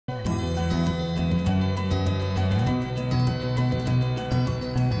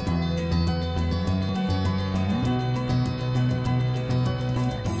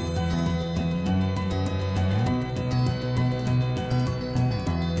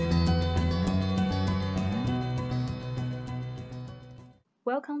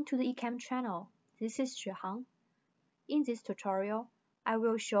Welcome to the EChem Channel. This is Xuehang. In this tutorial, I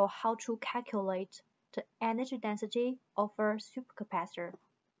will show how to calculate the energy density of a supercapacitor.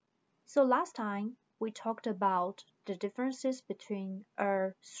 So last time, we talked about the differences between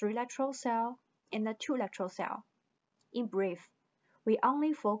a 3-electrode cell and a 2-electrode cell. In brief, we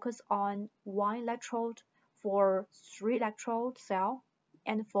only focus on 1 electrode for 3-electrode cell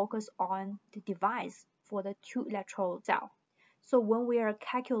and focus on the device for the 2-electrode cell. So when we are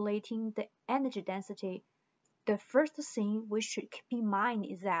calculating the energy density, the first thing we should keep in mind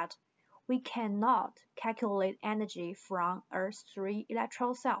is that we cannot calculate energy from a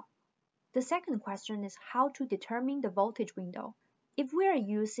 3-electrode cell. The second question is how to determine the voltage window. If we are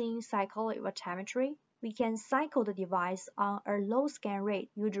using cyclic voltammetry, we can cycle the device on a low scan rate,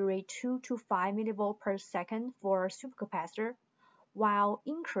 usually 2 to 5 mV per second for a supercapacitor, while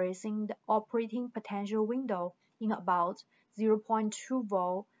increasing the operating potential window in about 0.2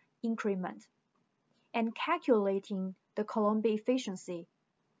 volt increment, and calculating the Coulomb efficiency.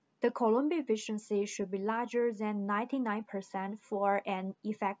 The Coulomb efficiency should be larger than 99% for an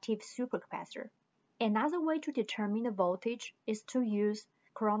effective supercapacitor. Another way to determine the voltage is to use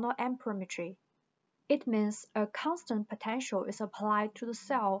chronoamperometry. It means a constant potential is applied to the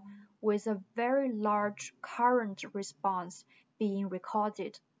cell with a very large current response being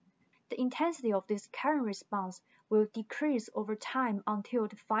recorded. The intensity of this current response will decrease over time until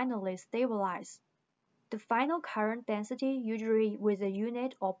it finally stabilizes. The final current density, usually with a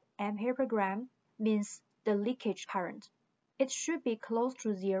unit of ampere per gram, means the leakage current. It should be close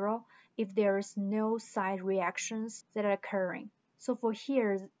to zero if there is no side reactions that are occurring. So for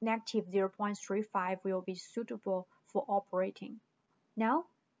here, negative 0.35 will be suitable for operating. Now,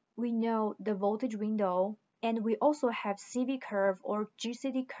 we know the voltage window, and we also have CV curve or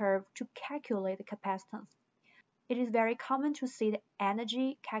GCD curve to calculate the capacitance. It is very common to see the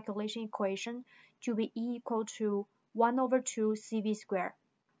energy calculation equation to be E equal to 1/2 CV squared.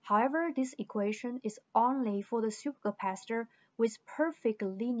 However, this equation is only for the supercapacitor with perfect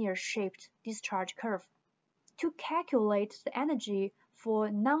linear shaped discharge curve. To calculate the energy for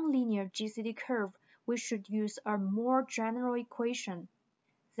nonlinear GCD curve, we should use a more general equation,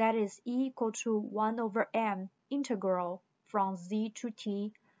 that is E equal to 1/m integral from z to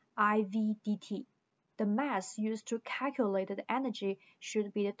t IV dt. The mass used to calculate the energy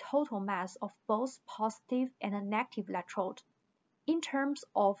should be the total mass of both positive and negative electrode. In terms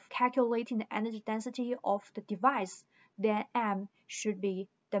of calculating the energy density of the device, then m should be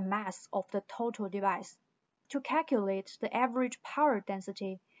the mass of the total device. To calculate the average power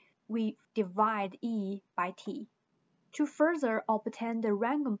density, we divide E by T. To further obtain the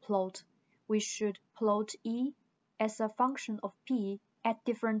random plot, we should plot E as a function of P at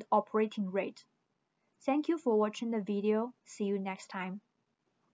different operating rate. Thank you for watching the video. See you next time.